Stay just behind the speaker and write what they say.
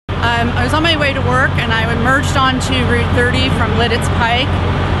I was on my way to work, and I merged onto Route 30 from Lidditz Pike,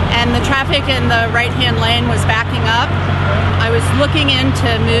 and the traffic in the right-hand lane was backing up. I was looking in to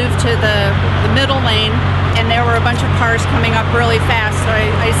move to the middle lane, and there were a bunch of cars coming up really fast, so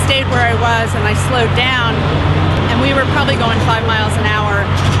I stayed where I was, and I slowed down, and we were probably going 5 miles an hour,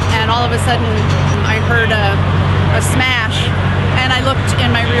 and all of a sudden I heard a smash, and I looked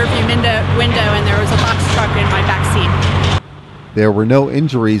in my rearview window, and there was a box truck in my back seat. There were no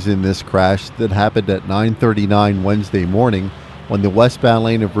injuries in this crash that happened at 9:39 Wednesday morning on the westbound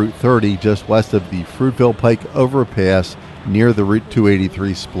lane of Route 30 just west of the Fruitville Pike overpass near the Route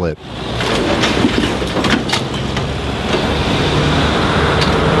 283 split.